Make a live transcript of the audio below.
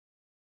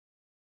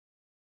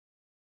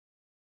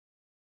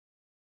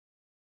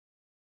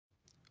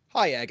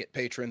Hi, Agate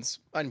patrons.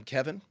 I'm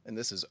Kevin, and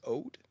this is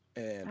Ode,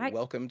 and Hi.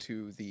 welcome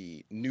to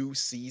the new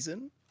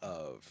season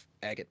of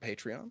Agate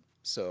Patreon.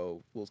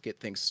 So we'll get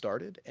things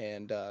started.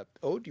 And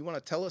Ode, do you want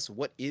to tell us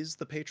what is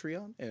the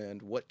Patreon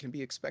and what can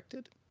be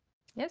expected?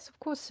 Yes, of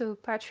course. So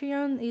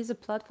Patreon is a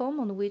platform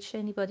on which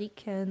anybody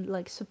can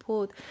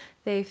support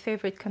their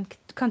favorite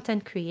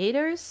content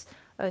creators,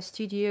 a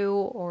studio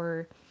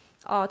or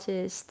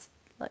artist,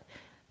 like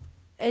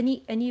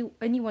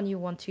anyone you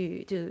want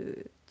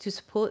to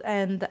support.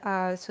 And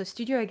so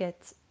Studio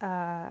Agate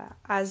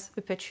as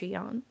a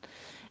Patreon.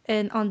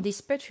 And on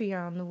this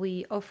Patreon,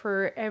 we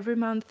offer every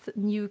month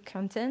new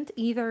content,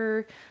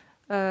 either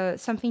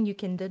something you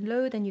can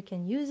download and you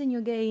can use in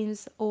your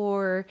games,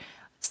 or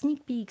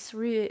sneak peeks,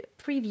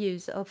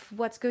 previews of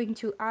what's going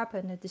to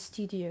happen at the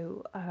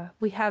studio.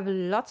 We have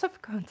lots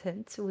of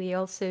content. We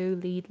also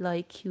lead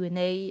like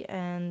Q&A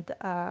and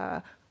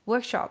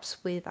workshops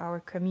with our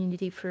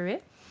community through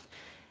it.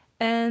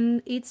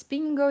 And it's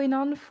been going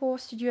on for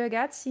Studio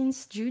Agat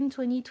since June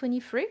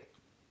 2023.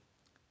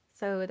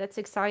 So that's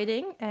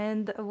exciting.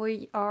 And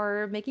we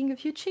are making a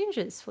few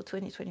changes for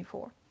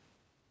 2024.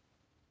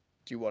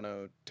 Do you want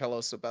to tell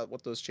us about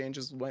what those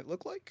changes might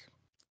look like?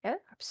 Yeah,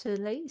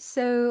 absolutely.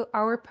 So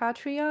our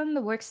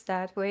Patreon works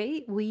that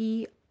way.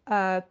 We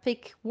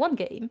pick one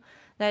game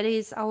that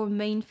is our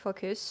main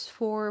focus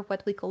for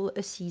what we call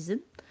a season.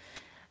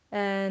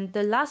 And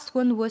the last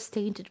one was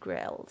Tainted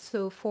Grail.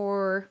 So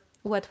for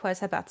what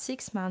was about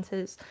 6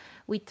 months,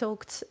 we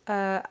talked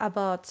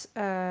about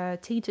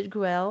Tainted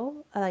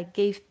Grail, like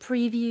gave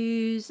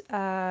previews,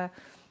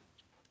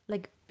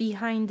 like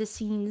behind the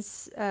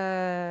scenes.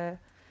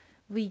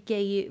 We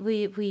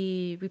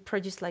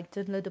produced like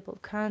downloadable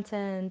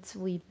content.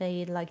 We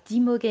made like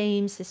demo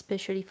games,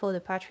 especially for the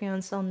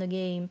Patreons on the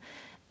game.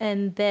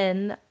 And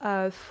then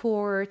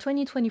for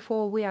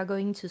 2024, we are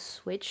going to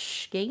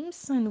switch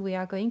games and we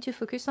are going to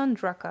focus on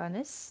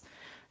Draconis.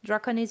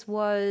 Draconis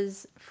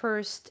was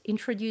first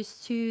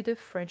introduced to the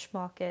French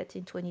market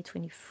in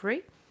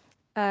 2023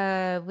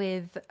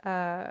 with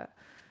a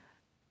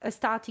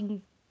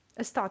starting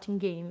a starting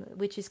game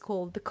which is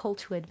called The Call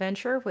to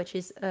Adventure, which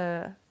is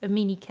a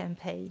mini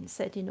campaign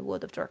set in the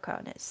world of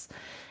Draconis.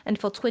 And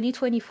for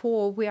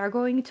 2024, we are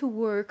going to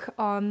work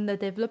on the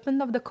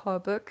development of the core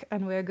book,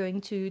 and we're going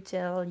to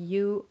tell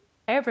you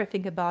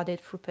everything about it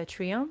through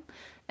Patreon.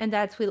 And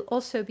that will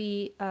also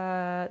be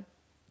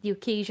the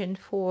occasion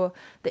for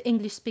the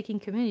English speaking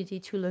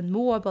community to learn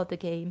more about the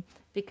game,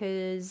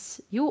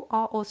 because you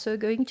are also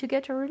going to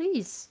get a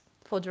release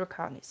for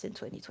Draconis in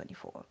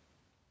 2024.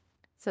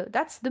 So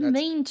that's the That's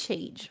main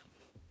change.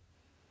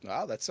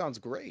 wow, that sounds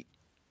great.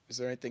 Is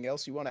there anything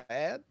else you want to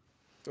add?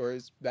 Or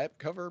is that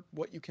cover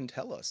what you can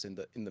tell us in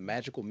the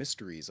magical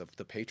mysteries of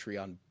the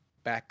Patreon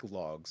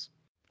backlogs?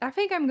 I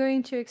think I'm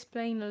going to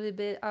explain a little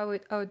bit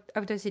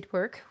how does it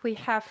work. We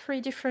have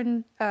three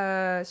different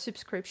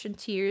subscription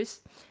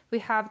tiers. We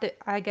have the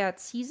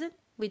Agate season,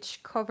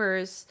 which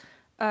covers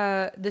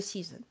the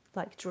season,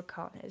 like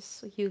Draconis.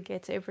 So you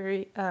get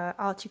every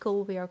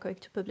article we are going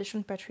to publish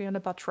on Patreon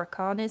about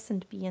Draconis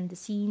and behind the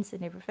scenes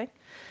and everything.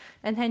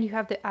 And then you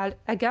have the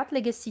Agate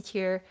Legacy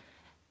tier,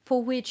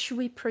 for which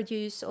we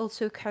produce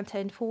also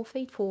content for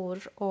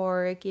Fateforge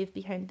or give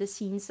behind the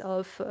scenes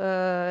of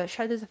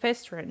Shadows of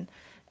Esteren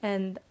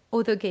and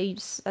other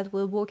games that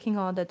we're working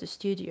on at the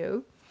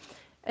studio.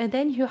 And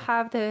then you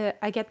have the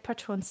I Get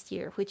Patrons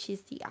tier, which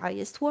is the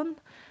highest one.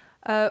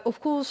 Of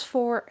course,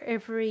 for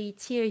every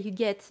tier, you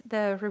get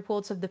the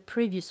rewards of the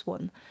previous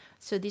one.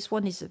 So this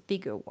one is a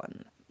bigger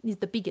one, is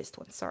the biggest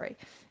one, sorry.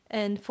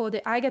 And for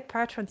the I Get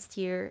Patrons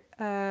tier,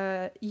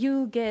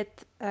 you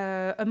get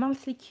a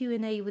monthly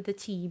Q&A with the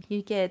team.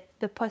 You get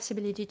the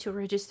possibility to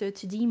register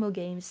to demo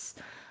games,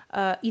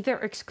 either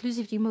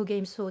exclusive demo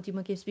games or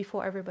demo games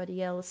before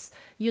everybody else.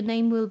 Your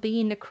name will be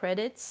in the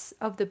credits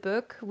of the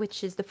book,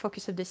 which is the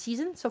focus of the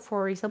season. So,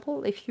 for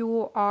example, if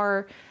you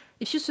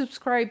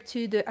subscribe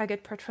to the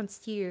Agate Patrons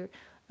tier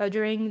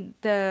during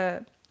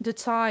the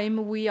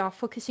time we are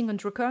focusing on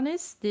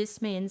Draconis, this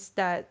means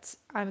that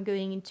I'm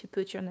going to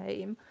put your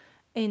name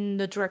in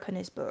the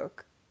Draconis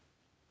book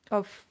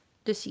of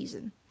the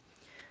season.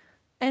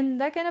 And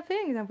that kind of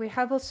thing. And we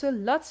have also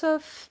lots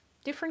of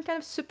different kind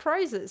of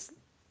surprises.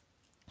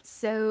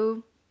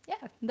 So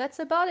yeah, that's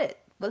about it.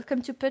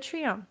 Welcome to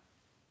Patreon.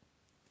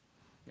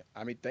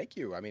 I mean, thank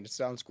you. I mean, it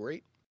sounds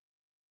great.